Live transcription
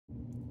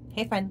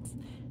Hey friends,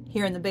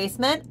 here in the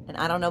basement, and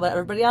I don't know about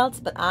everybody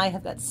else, but I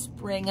have got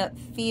spring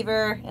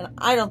fever, and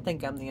I don't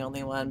think I'm the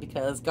only one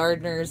because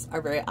gardeners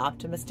are very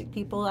optimistic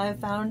people, I have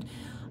found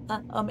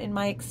in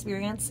my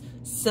experience.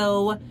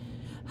 So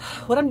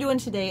what I'm doing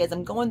today is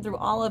I'm going through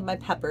all of my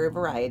pepper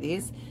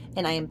varieties,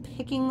 and I am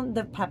picking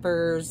the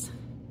peppers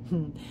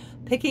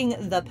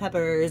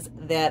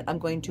that I'm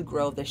going to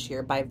grow this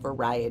year by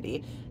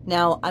variety.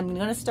 Now, I'm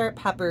going to start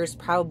peppers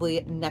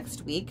probably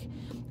next week.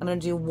 I'm going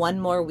to do one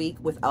more week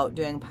without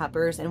doing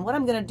peppers. And what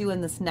I'm going to do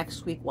in this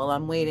next week while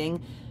I'm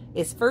waiting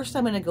is first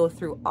I'm going to go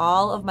through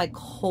all of my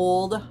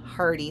cold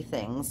hardy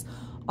things,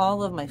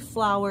 all of my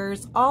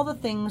flowers, all the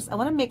things. I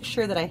want to make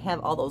sure that I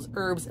have all those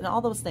herbs and all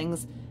those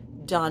things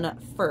done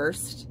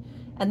first.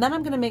 And then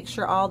I'm going to make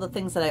sure all the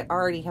things that I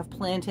already have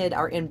planted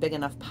are in big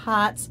enough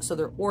pots so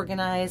they're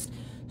organized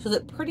so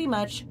that pretty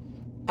much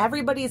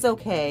everybody's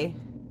okay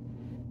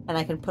and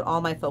I can put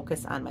all my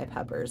focus on my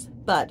peppers.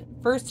 But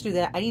first to do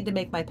that, I need to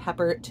make my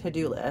pepper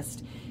to-do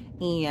list.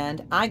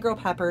 And I grow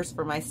peppers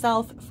for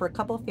myself, for a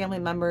couple of family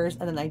members,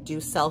 and then I do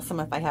sell some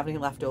if I have any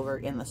left over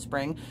in the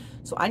spring.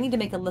 So I need to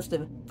make a list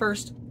of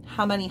first,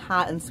 how many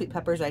hot and sweet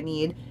peppers I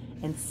need,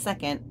 and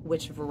second,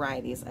 which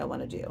varieties I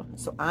want to do.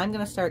 So I'm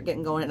going to start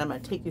getting going, and I'm going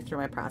to take you through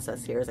my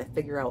process here as I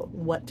figure out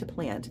what to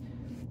plant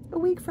a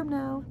week from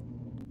now.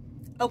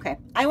 Okay,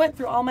 I went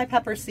through all my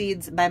pepper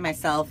seeds by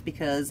myself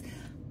because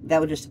that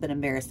would just have been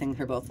embarrassing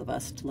for both of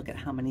us to look at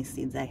how many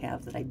seeds I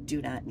have that I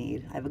do not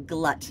need. I have a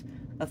glut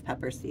of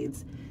pepper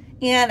seeds.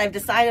 And I've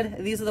decided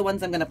these are the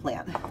ones I'm going to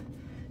plant.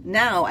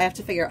 Now I have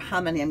to figure out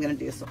how many I'm going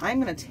to do. So I'm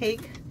going to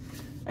take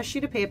a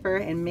sheet of paper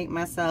and make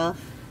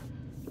myself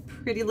a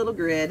pretty little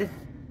grid.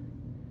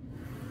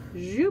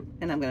 Zoop,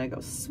 and I'm going to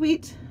go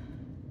sweet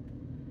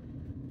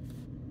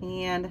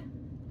and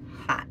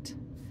hot.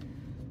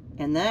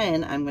 And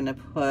then I'm going to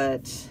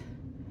put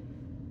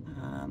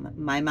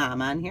my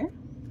mom on here.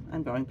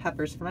 I'm growing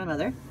peppers for my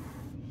mother,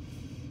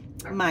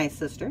 my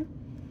sister,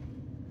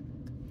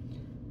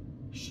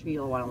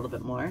 she'll want a little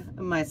bit more,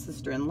 my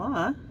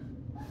sister-in-law,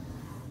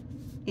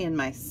 and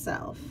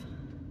myself.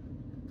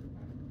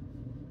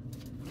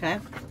 Okay,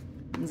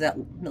 does that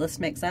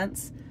list make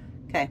sense?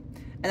 Okay,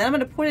 and then I'm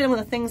going to put it in with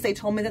the things they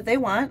told me that they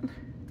want,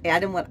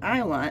 add in what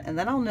I want, and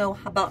then I'll know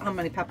about how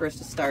many peppers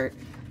to start,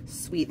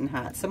 sweet and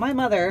hot. So my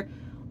mother,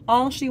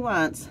 all she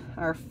wants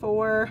are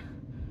 4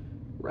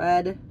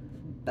 red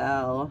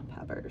bell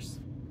peppers.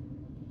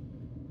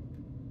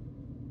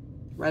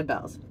 Red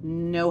bells,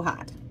 no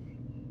hot,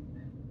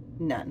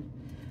 none.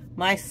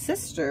 My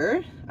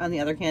sister, on the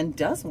other hand,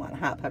 does want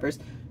hot peppers.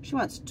 She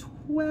wants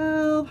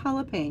 12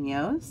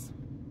 jalapenos.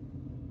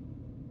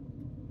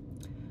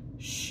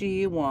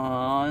 She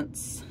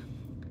wants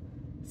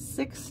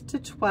 6 to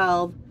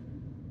 12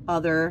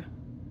 other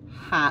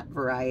hot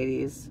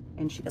varieties,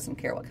 and she doesn't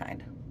care what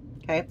kind,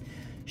 okay?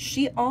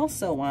 She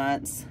also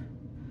wants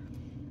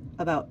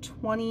about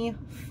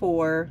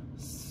 24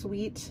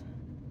 sweet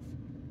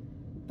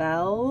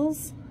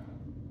bells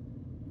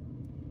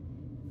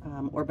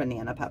or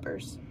banana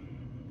peppers.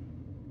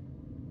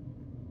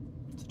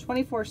 So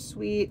 24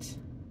 sweet,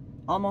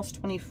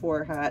 almost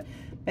 24 hot.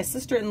 My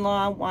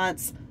sister-in-law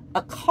wants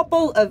a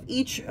couple of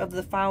each of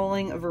the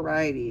following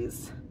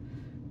varieties.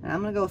 And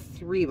I'm gonna go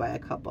 3 by a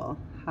couple.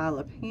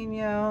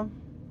 Jalapeno,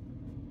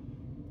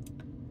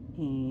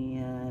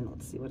 and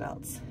let's see what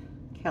else.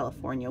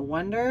 California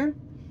Wonder,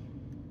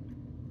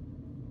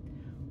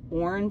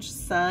 Orange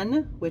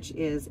Sun, which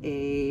is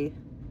a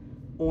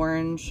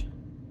orange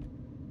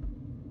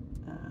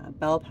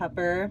bell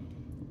pepper,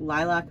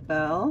 Lilac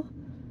Bell,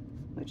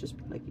 which is,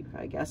 like you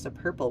probably guessed, a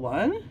purple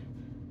one,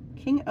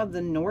 King of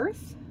the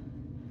North,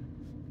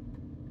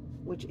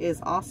 which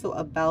is also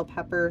a bell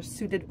pepper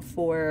suited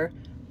for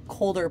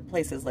colder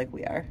places like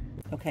we are.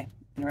 Okay,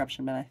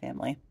 interruption by my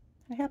family.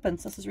 It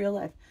happens, this is real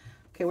life.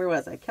 Okay, where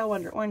was I? Cal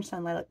Wonder, Orange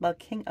Sun, Lilac Bell,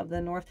 King of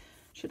the North.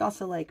 Should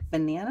also like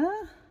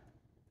banana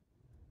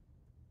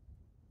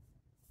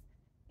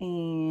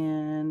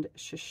and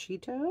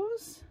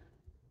shishitos.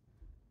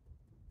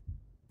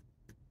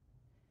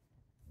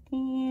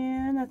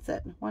 And that's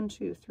it. 1,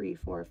 2, 3,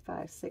 4,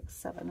 5, 6,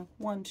 7.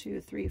 1, 2,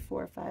 3,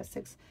 4, 5,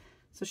 6.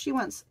 So she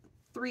wants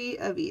 3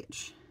 of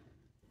each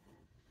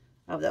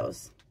of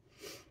those.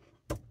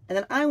 And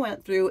then I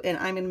went through and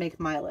I'm going to make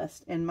my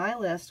list. And my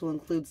list will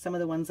include some of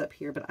the ones up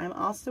here, but I'm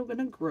also going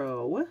to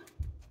grow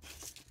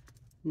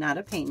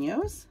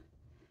jalapenos.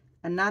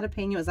 A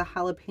jalapeno is a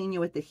jalapeno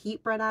with the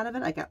heat bred out of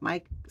it. I got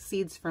my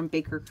seeds from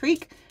Baker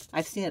Creek.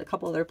 I've seen it a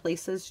couple other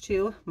places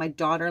too. My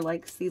daughter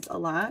likes these a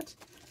lot.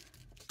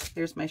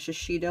 Here's my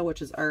shishito,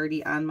 which is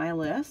already on my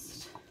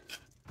list.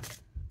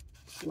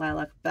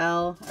 Lilac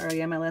Bell,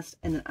 already on my list.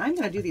 And then I'm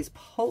going to do these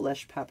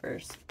Polish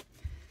peppers.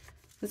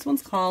 This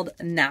one's called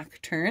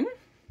Nocturne.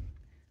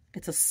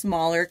 It's a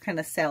smaller kind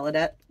of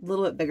saladette, a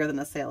little bit bigger than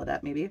the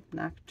saladette maybe.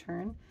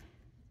 Nocturne.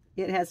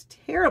 It has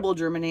terrible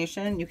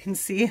germination. You can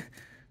see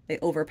they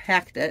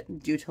overpacked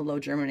it due to low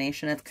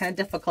germination. It's kind of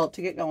difficult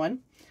to get going.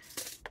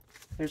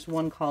 There's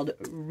one called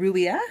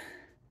Rubia.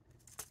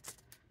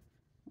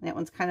 That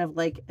one's kind of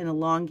like an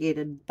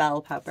elongated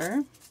bell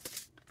pepper.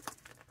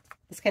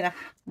 this kind of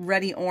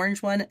reddy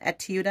orange one,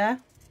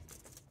 Etuda.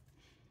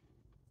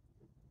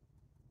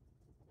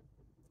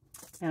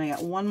 And I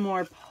got one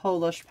more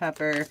Polish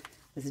pepper,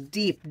 this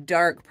deep,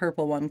 dark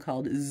purple one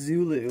called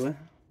Zulu.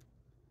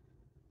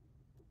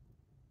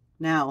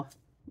 Now,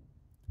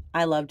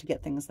 I love to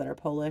get things that are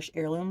Polish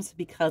heirlooms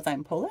because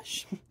I'm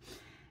Polish.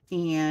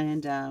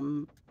 And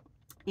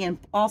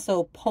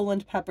also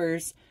Poland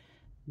peppers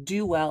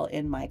do well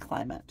in my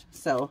climate.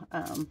 So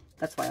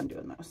that's why I'm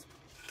doing those.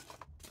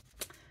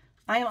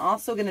 I am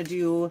also going to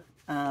do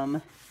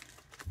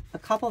a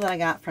couple that I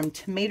got from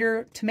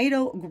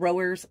Tomato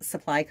Growers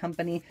Supply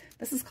Company.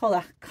 This is called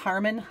a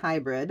Carmen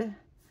Hybrid.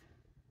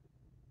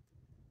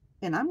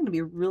 And I'm going to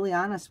be really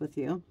honest with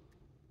you.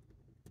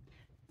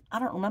 I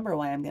don't remember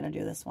why I'm going to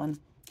do this one.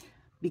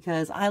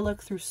 Because I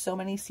look through so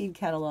many seed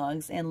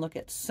catalogs and look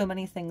at so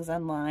many things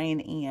online,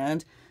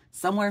 and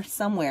somewhere,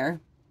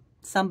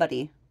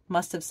 somebody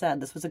must have said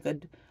this was a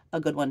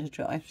good one to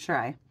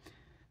try.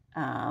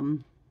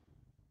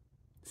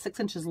 6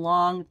 inches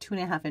long,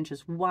 2.5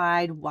 inches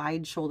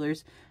wide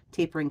shoulders,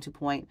 tapering to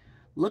point.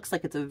 Looks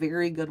like it's a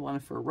very good one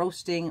for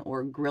roasting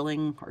or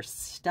grilling or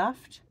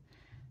stuffed.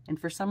 And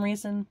for some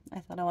reason, I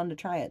thought I wanted to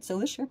try it. So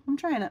this year, I'm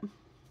trying it.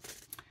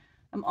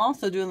 I'm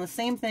also doing the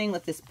same thing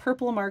with this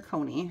purple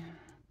Marconi.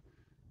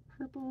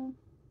 Purple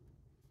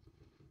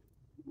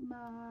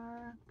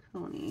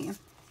Marconi.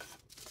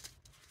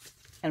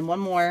 And one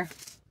more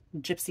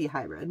Gypsy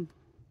Hybrid.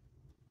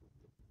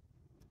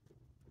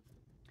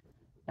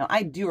 Now,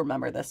 I do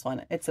remember this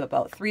one. It's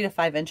about 3 to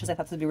 5 inches. I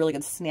thought this would be a really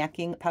good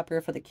snacking pepper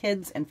for the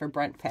kids and for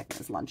Brent packing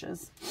his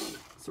lunches.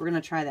 So we're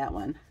going to try that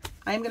one.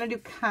 I'm going to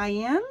do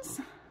cayennes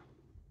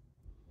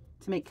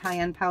to make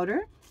cayenne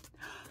powder.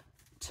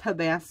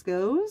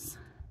 Tabascos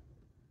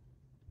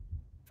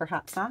for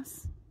hot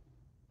sauce.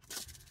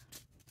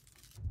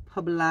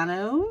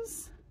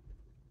 Poblanos,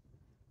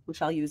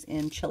 which I'll use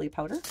in chili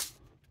powder. I'm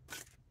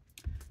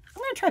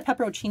going to try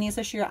pepperoncinis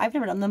this year. I've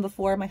never done them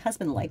before. My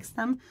husband likes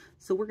them,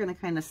 so we're going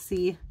to kind of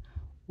see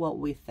what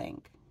we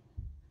think.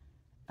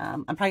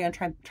 I'm probably going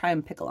to try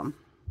and pickle them.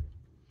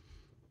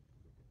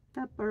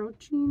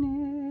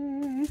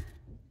 Pepperoncini.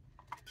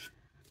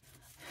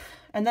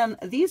 And then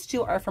these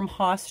two are from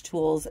Haas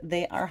Tools.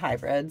 They are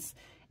hybrids,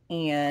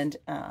 and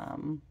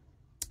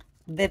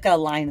they've got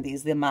a line of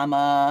these, the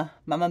Mama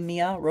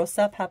Mia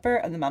Rosa pepper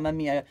and the Mama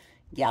Mia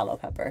yellow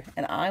pepper.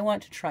 And I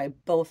want to try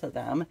both of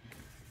them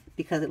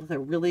because it looks like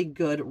a really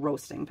good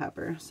roasting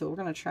pepper. So we're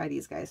going to try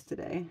these guys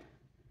today.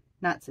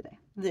 Not today,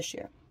 this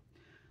year.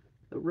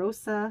 The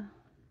Rosa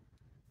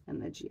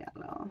and the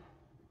Giallo.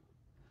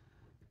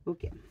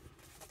 Okay.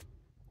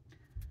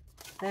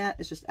 That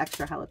is just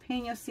extra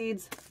jalapeno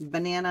seeds.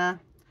 Banana.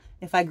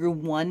 If I grew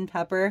one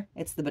pepper,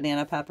 it's the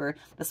banana pepper.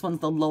 This one's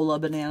the Lola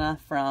banana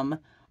from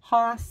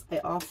Haas. I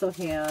also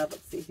have,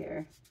 let's see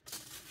here.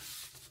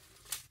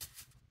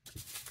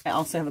 I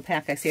also have a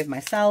pack I saved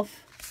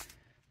myself.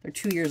 They're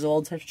 2 years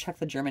old, so I have to check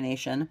the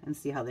germination and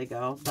see how they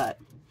go. But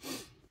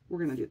we're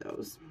going to do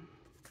those.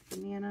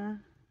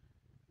 Banana.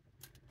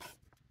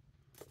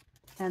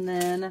 And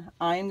then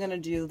I'm going to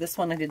do this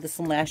one. I did this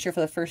one last year for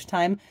the first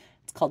time.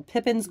 It's called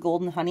Pippin's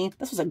Golden Honey.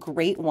 This was a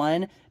great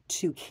one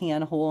to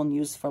can whole and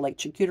use for like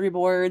charcuterie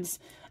boards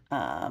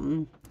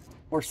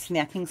or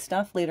snacking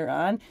stuff later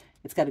on.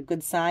 It's got a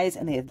good size,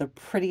 and they have the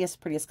prettiest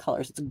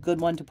colors. It's a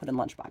good one to put in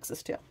lunch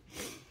boxes too.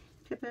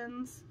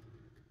 Pippin's.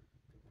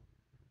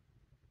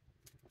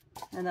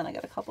 And then I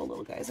got a couple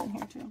little guys in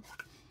here too.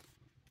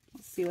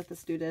 Let's see what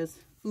this dude is.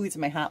 Ooh, these are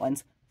my hot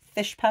ones.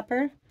 Fish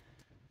pepper.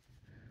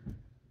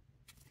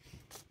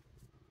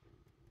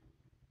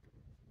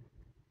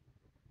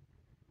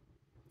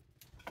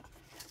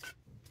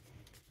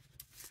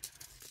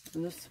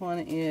 And this one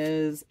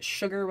is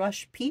Sugar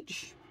Rush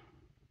Peach.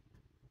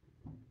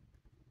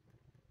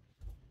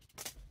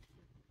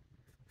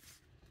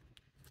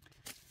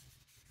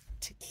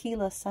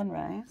 Tequila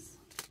Sunrise.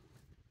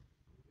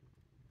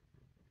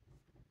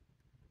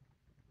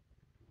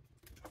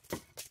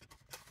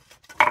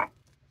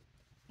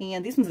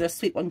 And these ones are a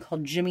sweet one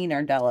called Jimmy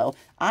Nardello.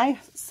 I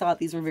saw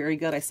these were very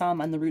good. I saw them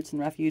on the Roots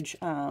and Refuge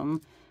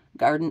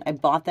garden. I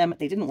bought them.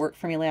 They didn't work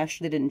for me last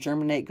year. They didn't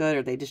germinate good,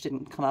 or they just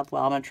didn't come up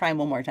well. I'm going to try them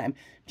one more time.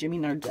 Jimmy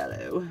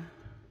Nardello.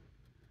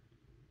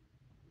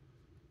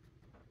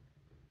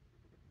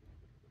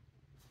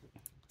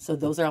 So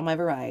those are all my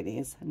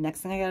varieties. Next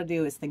thing I got to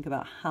do is think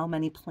about how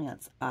many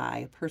plants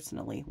I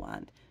personally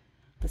want.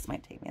 This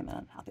might take me a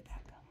minute. I'll be back.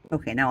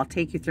 Okay, now I'll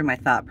take you through my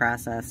thought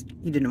process.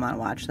 You didn't want to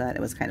watch that.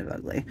 It was kind of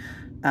ugly.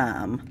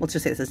 Let's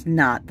just say this is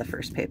not the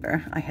first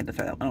paper. I had to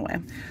throw that one away.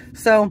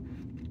 So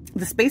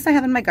the space I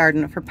have in my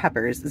garden for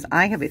peppers is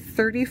I have a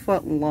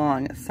 30-foot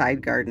long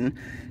side garden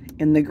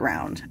in the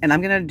ground. And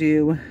I'm going to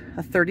do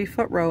a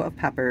 30-foot row of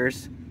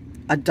peppers,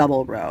 a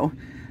double row.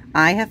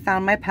 I have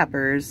found my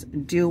peppers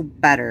do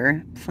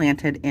better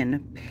planted in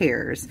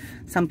pairs.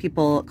 Some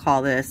people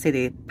call this,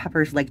 say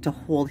peppers like to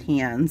hold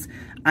hands.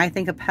 I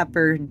think a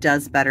pepper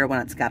does better when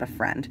it's got a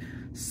friend.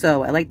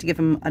 So I like to give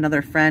them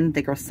another friend.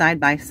 They grow side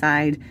by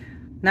side.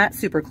 not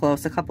super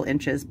close, a couple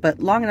inches, but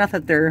long enough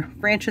that their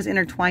branches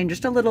intertwine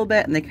just a little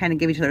bit and they kind of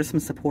give each other some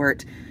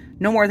support.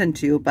 No more than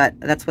 2, but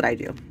that's what I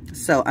do.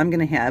 So I'm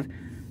gonna have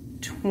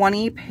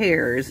 20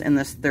 pairs in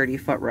this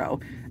 30-foot row.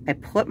 I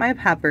put my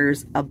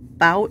peppers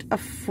about a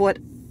foot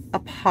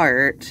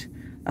apart,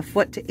 a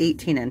foot to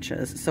 18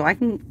 inches. So I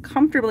can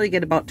comfortably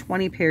get about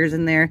 20 pairs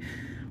in there.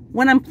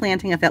 When I'm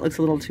planting, if that looks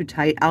a little too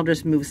tight, I'll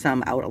just move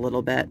some out a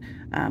little bit,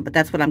 but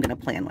that's what I'm gonna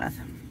plan with.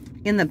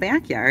 In the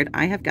backyard,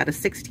 I have got a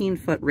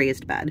 16-foot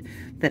raised bed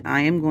that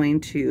I am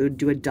going to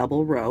do a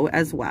double row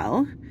as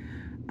well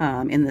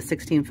in the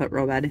 16-foot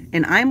row bed.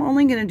 And I'm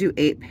only going to do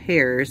 8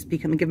 pairs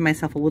because I'm giving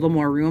myself a little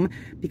more room,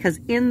 because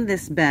in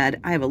this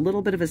bed, I have a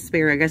little bit of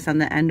asparagus on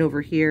the end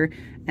over here,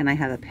 and I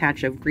have a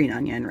patch of green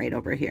onion right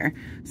over here.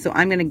 So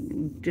I'm going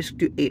to just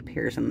do 8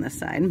 pairs on this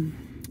side.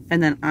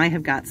 And then I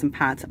have got some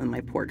pots on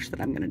my porch that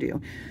I'm going to do.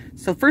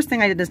 So first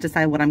thing I did is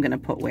decide what I'm going to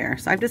put where.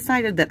 So I've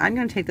decided that I'm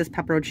going to take this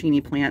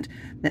pepperoncini plant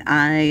that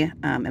I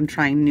am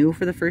trying new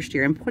for the first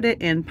year and put it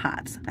in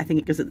pots. I think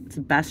it gives it its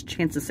best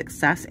chance of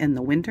success in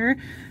the winter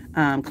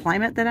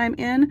climate that I'm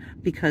in,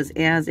 because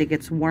as it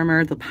gets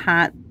warmer, the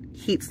pot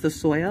heats the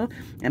soil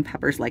and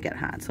peppers like it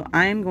hot. So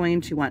I'm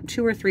going to want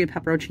 2 or 3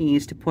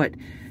 pepperoncinis to put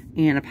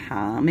in a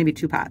pot, maybe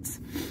 2 pots.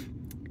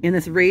 In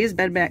this raised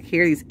bed back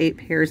here, these 8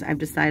 pairs, I've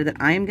decided that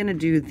I am going to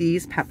do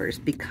these peppers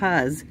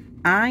because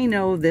I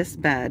know this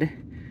bed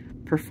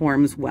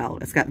performs well.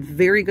 It's got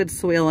very good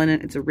soil in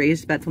it. It's a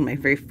raised bed. It's one of my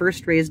very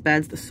first raised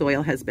beds. The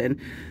soil has been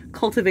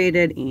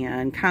cultivated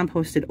and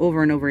composted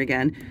over and over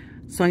again.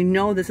 So I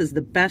know this is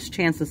the best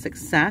chance of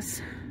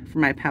success for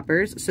my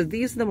peppers. So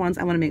these are the ones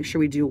I want to make sure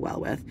we do well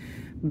with.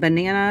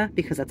 Banana,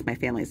 because that's my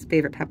family's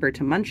favorite pepper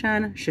to munch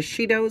on.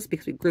 Shishitos,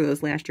 because we grew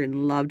those last year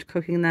and loved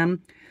cooking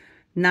them.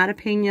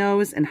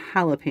 Jalapenos and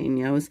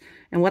jalapenos.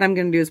 And what I'm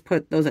going to do is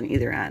put those on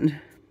either end.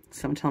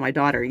 So I'm telling my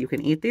daughter, you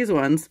can eat these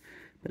ones,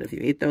 but if you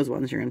eat those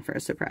ones, you're in for a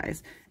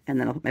surprise. And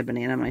then I'll put my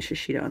banana and my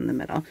shishito in the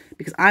middle,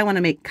 because I want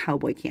to make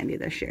cowboy candy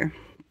this year,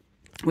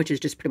 which is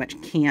just pretty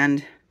much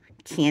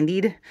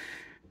candied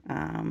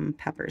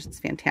peppers. It's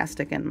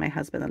fantastic, and my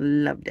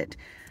husband loved it.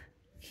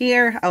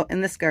 Here out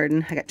in this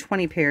garden, I got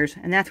 20 pairs,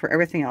 and that's where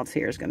everything else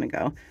here is going to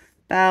go.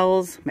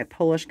 Bells, my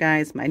Polish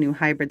guys, my new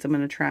hybrids I'm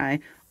going to try,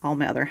 all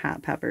my other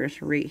hot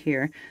peppers right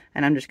here,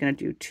 and I'm just going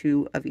to do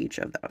 2 of each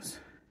of those.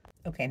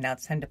 Okay, now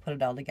it's time to put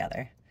it all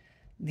together.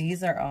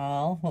 These are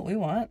all what we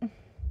want.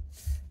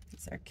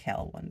 These are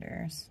Cal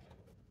Wonders.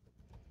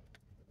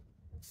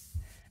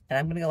 And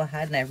I'm going to go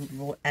ahead and I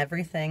wrote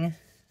everything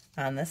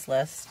on this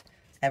list,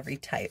 every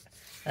type.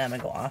 And I'm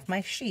going to go off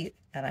my sheet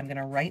and I'm going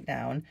to write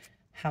down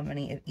how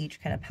many of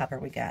each kind of pepper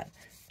we got.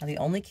 Now the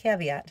only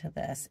caveat to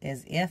this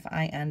is if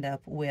I end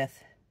up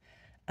with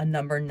a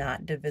number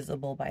not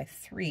divisible by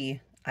 3,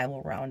 I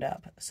will round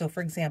up. So for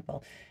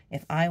example,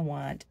 if I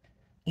want,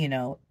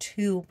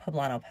 2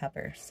 poblano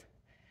peppers,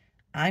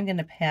 I'm going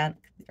to pack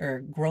or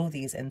grow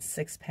these in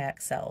 6-pack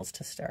cells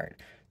to start.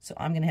 So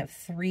I'm going to have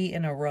 3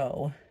 in a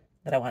row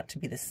that I want to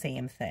be the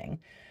same thing.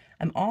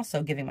 I'm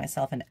also giving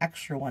myself an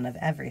extra one of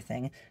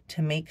everything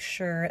to make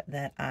sure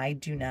that I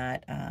do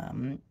not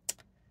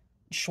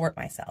short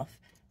myself.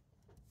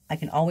 I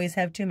can always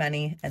have too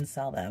many and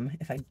sell them.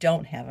 If I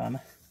don't have them,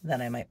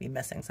 then I might be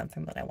missing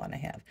something that I want to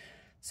have.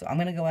 So I'm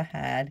going to go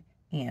ahead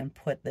and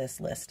put this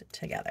list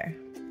together.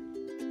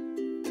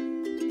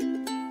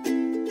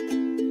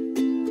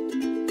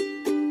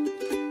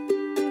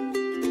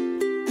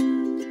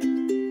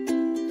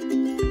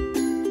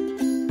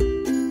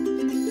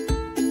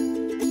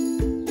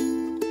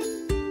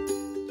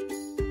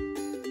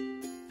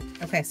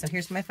 Okay, so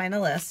here's my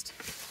final list.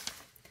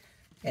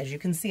 As you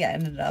can see, I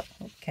ended up,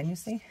 can you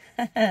see?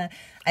 I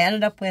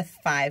ended up with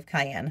 5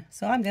 cayenne.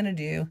 So I'm going to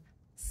do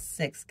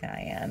 6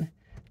 cayenne.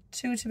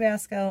 2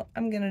 Tabasco,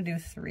 I'm going to do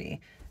 3.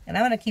 And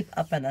I'm going to keep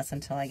upping this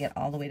until I get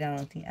all the way down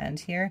at the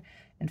end here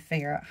and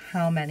figure out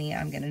how many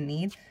I'm going to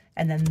need.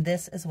 And then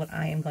this is what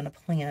I am going to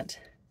plant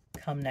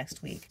come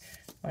next week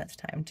when it's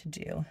time to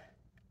do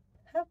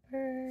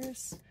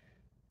peppers.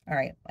 All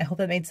right, I hope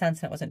that made sense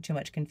and it wasn't too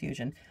much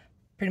confusion.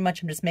 Pretty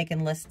much I'm just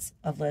making lists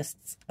of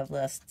lists of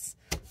lists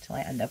until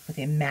I end up with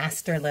a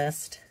master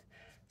list,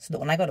 so that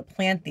when I go to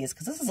plant these,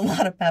 because this is a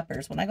lot of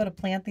peppers, when I go to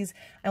plant these,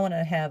 I want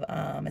to have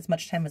as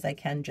much time as I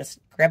can just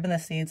grabbing the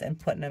seeds and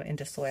putting them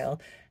into soil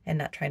and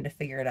not trying to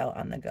figure it out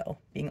on the go.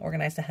 Being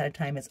organized ahead of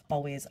time is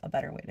always a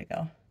better way to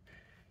go.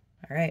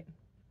 All right,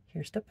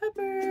 here's the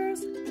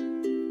peppers.